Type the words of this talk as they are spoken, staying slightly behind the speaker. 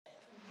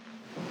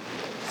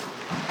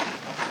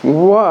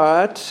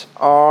What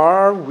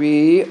are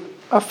we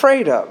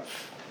afraid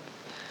of?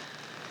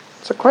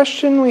 It's a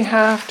question we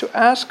have to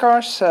ask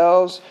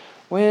ourselves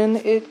when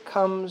it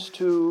comes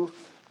to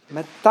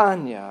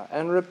metania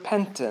and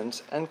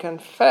repentance and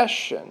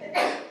confession.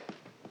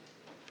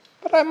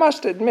 But I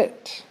must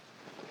admit,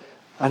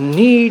 a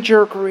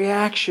knee-jerk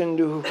reaction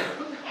to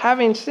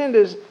having sinned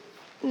is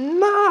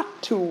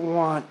not to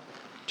want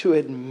to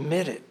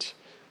admit it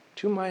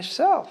to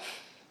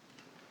myself.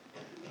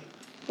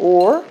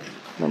 Or,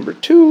 number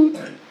two,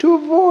 to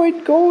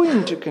avoid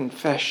going to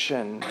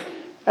confession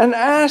and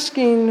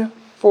asking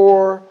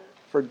for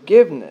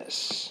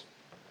forgiveness.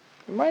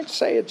 You might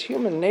say it's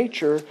human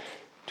nature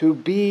to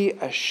be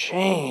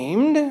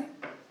ashamed,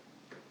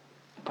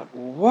 but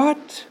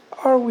what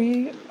are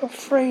we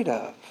afraid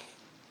of?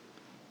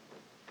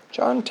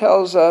 John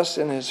tells us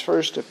in his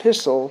first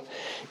epistle,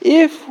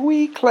 if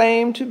we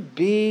claim to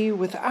be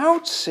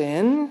without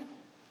sin,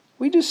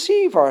 we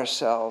deceive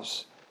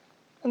ourselves,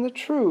 and the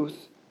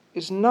truth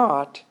is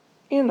not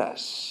in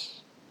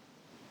us.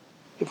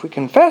 If we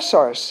confess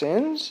our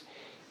sins,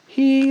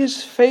 he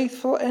is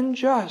faithful and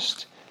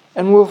just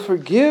and will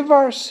forgive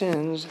our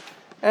sins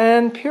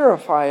and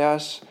purify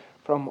us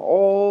from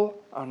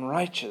all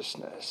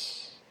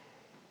unrighteousness.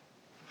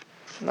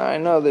 Now, I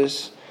know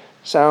this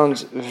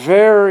sounds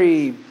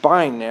very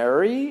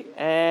binary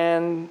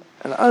and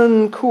an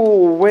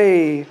uncool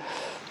way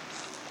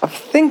of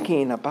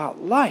thinking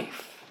about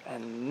life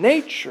and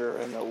nature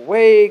and the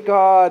way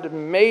God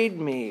made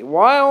me.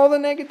 Why all the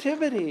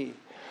negativity?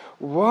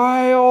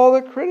 Why all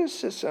the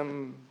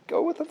criticism?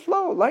 Go with the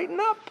flow, lighten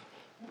up.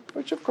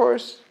 Which, of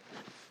course,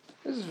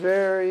 is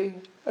very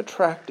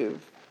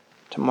attractive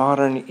to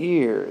modern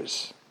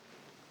ears.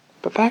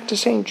 But back to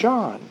St.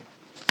 John.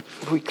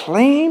 If we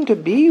claim to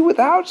be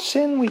without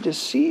sin, we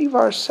deceive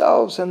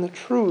ourselves and the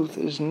truth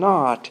is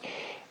not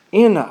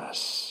in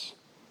us.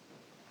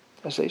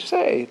 As they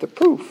say, the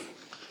proof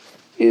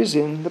is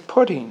in the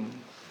pudding.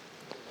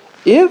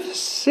 If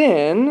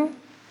sin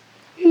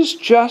is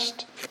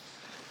just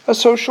a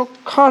social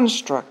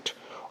construct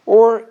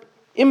or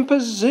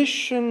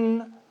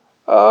imposition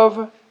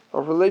of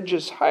a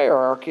religious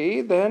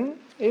hierarchy, then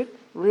it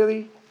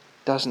really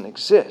doesn't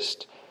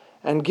exist.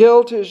 And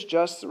guilt is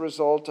just the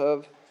result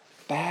of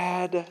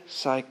bad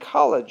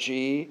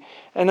psychology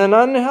and an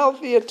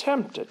unhealthy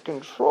attempt at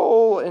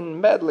control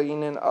and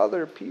meddling in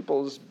other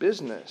people's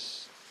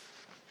business.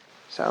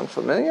 Sound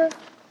familiar?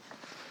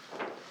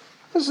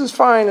 This is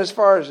fine as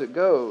far as it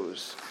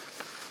goes.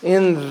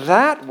 In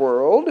that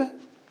world,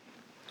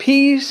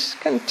 peace,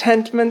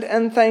 contentment,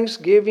 and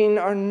thanksgiving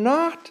are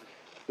not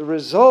the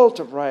result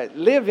of right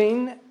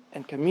living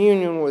and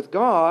communion with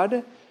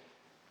God,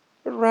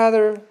 but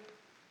rather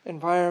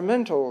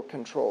environmental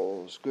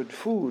controls, good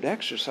food,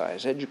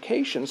 exercise,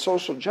 education,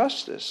 social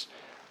justice,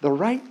 the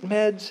right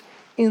meds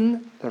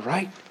in the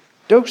right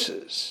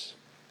doses.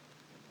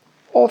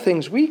 All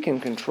things we can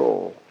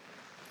control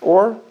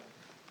or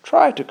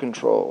try to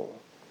control.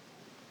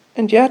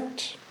 And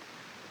yet,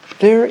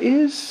 there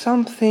is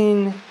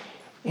something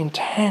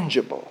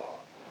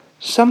intangible,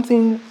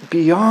 something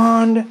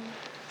beyond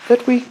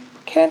that we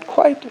can't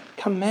quite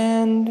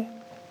command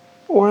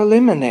or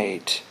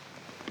eliminate.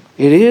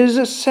 It is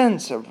a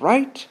sense of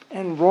right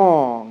and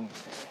wrong,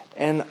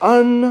 an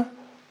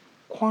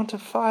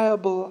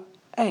unquantifiable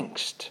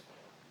angst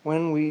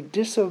when we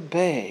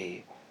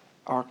disobey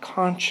our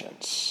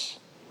conscience.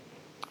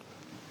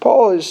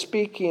 Paul is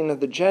speaking of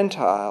the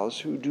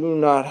Gentiles who do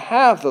not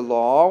have the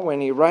law when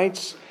he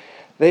writes,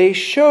 "They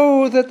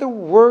show that the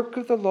work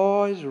of the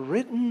law is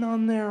written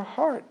on their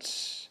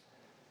hearts,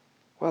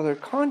 while their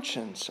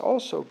conscience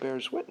also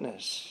bears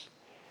witness,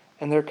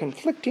 and their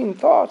conflicting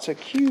thoughts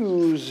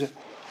accuse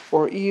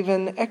or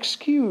even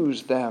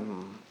excuse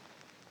them."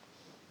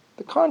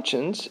 The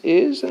conscience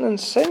is an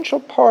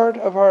essential part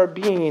of our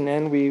being,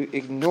 and we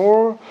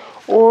ignore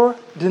or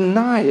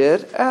deny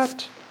it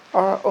at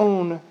our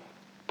own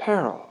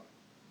peril.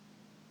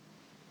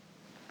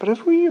 But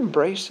if we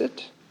embrace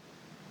it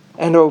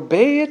and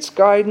obey its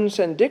guidance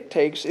and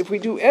dictates, if we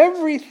do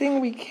everything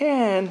we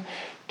can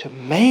to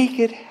make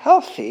it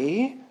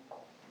healthy,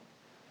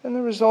 then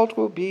the result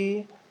will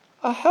be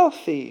a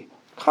healthy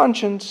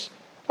conscience,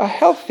 a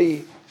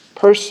healthy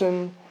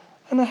person,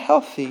 and a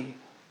healthy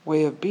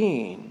way of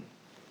being.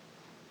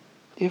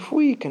 If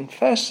we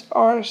confess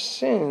our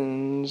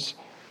sins,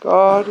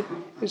 God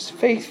is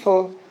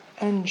faithful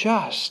and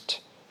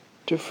just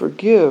to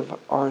forgive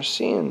our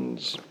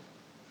sins.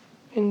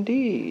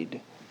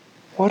 Indeed,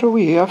 what are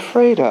we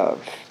afraid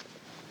of?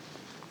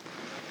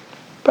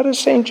 But as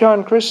St.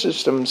 John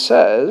Chrysostom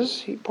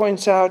says, he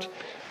points out,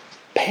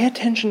 pay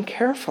attention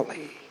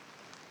carefully.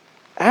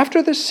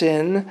 After the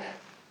sin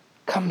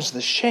comes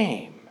the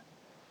shame.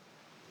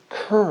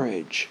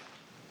 Courage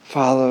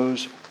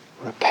follows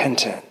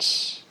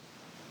repentance.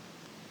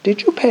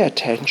 Did you pay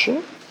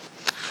attention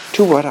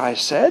to what I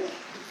said?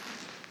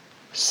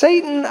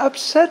 Satan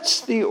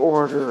upsets the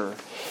order.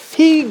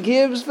 He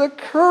gives the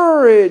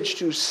courage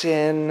to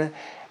sin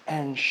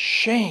and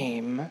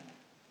shame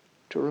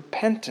to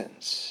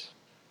repentance.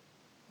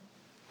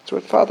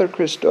 It's what Father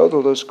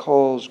Christodoulos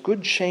calls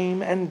good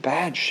shame and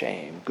bad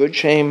shame. Good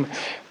shame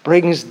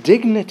brings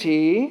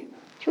dignity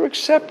through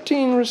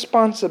accepting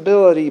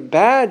responsibility.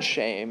 Bad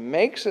shame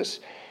makes us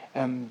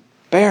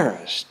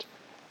embarrassed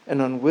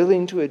and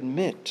unwilling to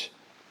admit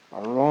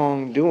our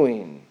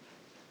wrongdoing.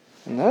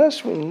 And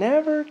thus we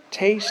never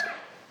taste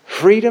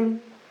freedom,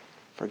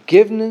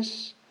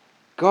 forgiveness,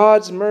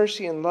 God's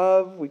mercy and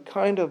love. We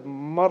kind of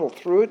muddle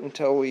through it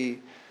until we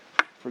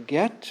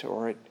forget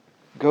or it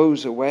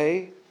goes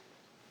away.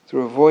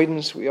 Through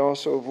avoidance, we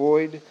also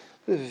avoid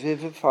the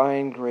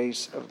vivifying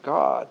grace of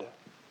God.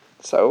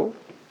 So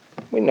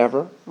we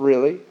never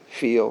really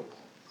feel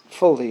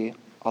fully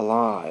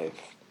alive.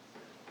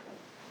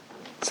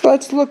 So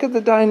let's look at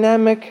the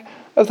dynamic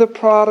of the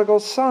prodigal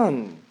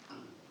son.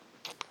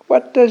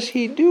 What does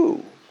he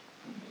do?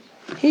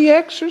 He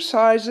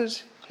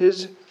exercises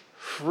his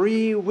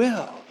free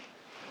will.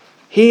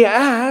 He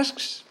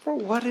asks for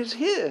what is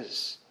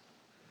his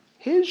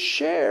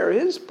share,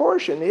 his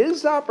portion,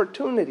 his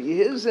opportunity,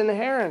 his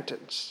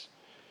inheritance.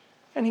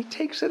 And he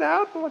takes it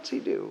out, and what's he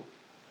do?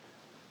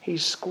 He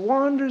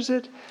squanders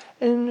it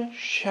in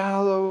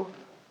shallow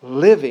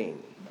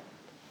living.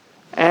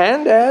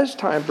 And as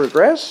time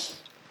progresses,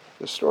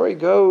 the story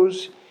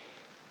goes,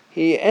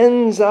 he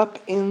ends up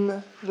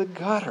in the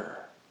gutter.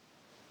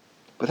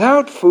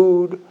 Without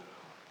food,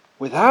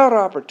 without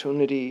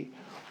opportunity,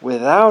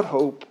 without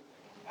hope,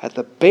 at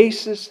the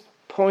basis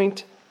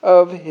point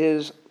of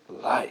his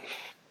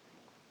life.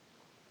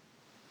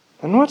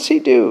 And what's he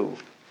do?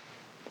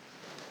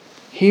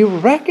 He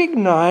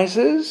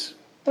recognizes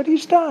what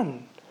he's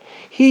done.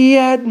 He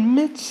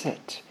admits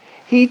it.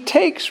 He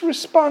takes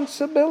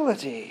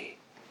responsibility.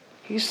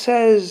 He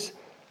says,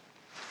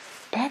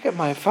 back at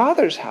my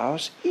father's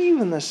house,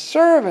 even the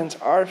servants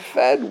are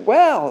fed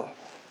well.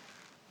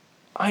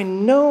 I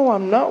know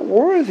I'm not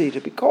worthy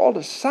to be called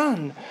a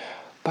son,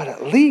 but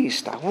at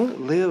least I won't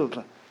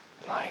live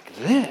like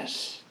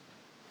this.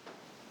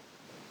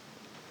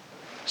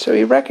 So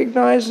he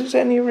recognizes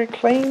and he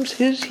reclaims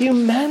his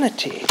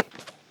humanity.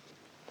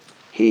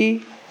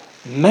 He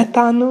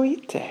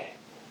metanoite.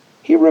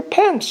 He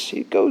repents.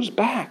 He goes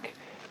back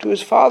to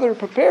his father,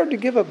 prepared to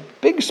give a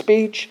big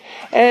speech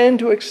and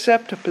to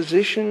accept a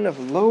position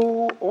of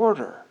low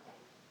order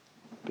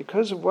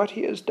because of what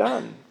he has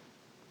done.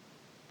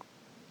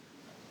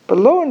 But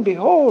lo and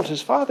behold,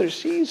 his father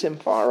sees him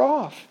far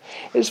off.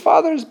 His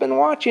father's been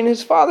watching.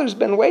 His father's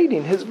been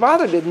waiting. His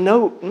father did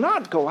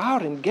not go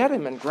out and get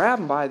him and grab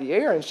him by the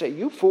ear and say,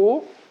 "You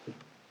fool,"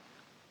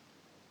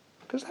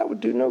 because that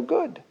would do no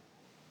good.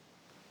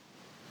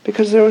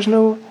 Because there was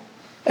no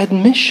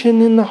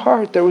admission in the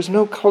heart. There was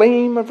no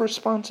claim of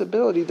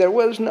responsibility. There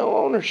was no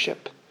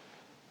ownership.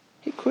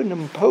 He couldn't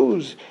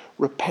impose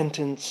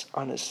repentance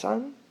on his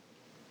son.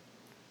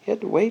 He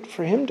had to wait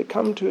for him to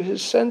come to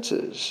his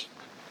senses.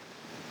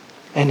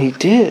 And he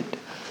did.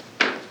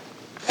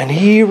 And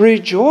he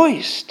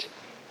rejoiced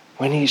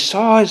when he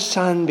saw his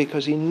son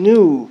because he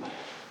knew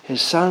his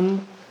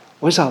son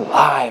was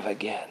alive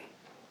again.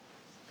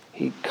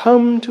 He'd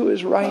come to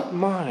his right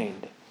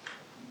mind.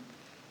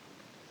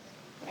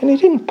 And he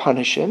didn't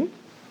punish him.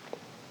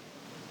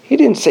 He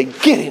didn't say,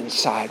 "Get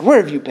inside. Where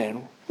have you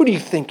been? Who do you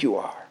think you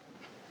are?"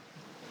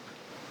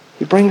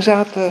 He brings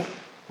out the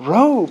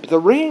robe, the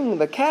ring,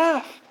 the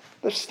calf,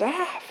 the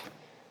staff.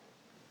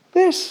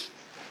 This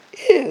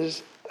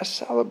is a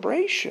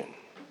celebration.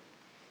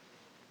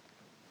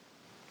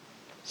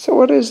 So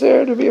what is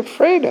there to be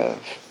afraid of?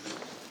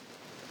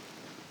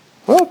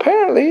 Well,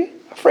 apparently,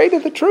 afraid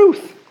of the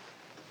truth.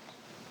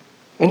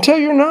 Until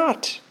you're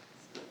not.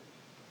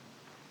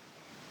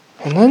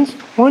 And then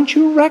once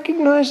you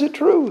recognize the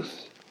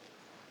truth,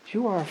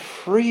 you are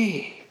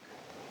free.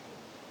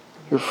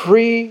 You're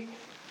free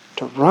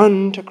to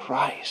run to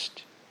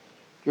Christ.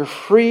 You're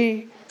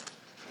free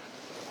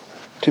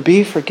to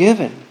be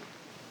forgiven.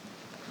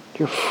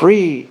 You're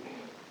free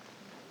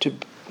to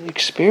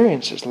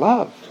experience his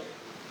love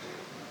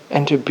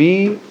and to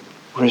be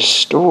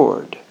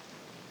restored.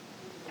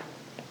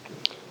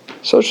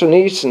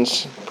 Solzhenitsyn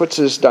puts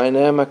this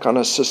dynamic on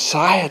a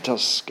societal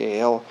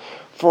scale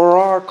for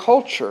our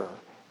culture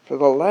for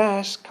the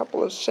last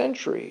couple of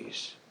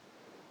centuries.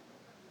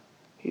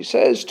 He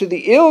says, to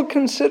the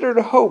ill-considered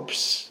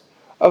hopes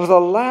of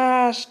the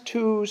last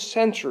 2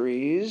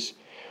 centuries,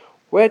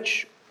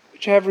 which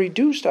have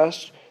reduced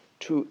us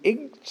to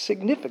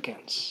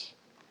insignificance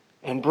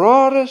and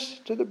brought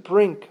us to the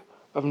brink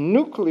of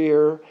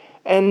nuclear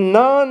and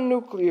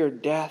non-nuclear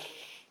death,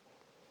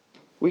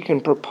 we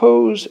can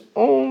propose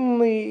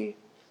only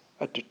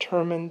a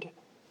determined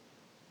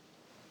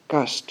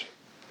quest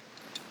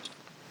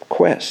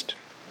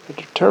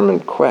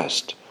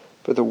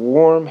for the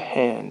warm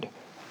hand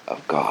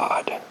of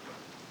God.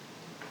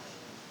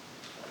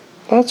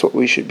 That's what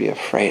we should be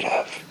afraid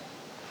of.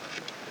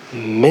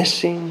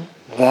 Missing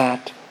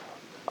that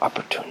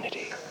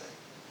opportunity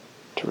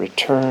to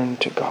return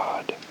to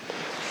God.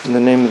 In the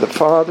name of the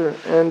Father,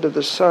 and of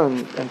the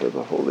Son, and of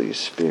the Holy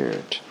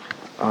Spirit.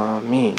 Amen.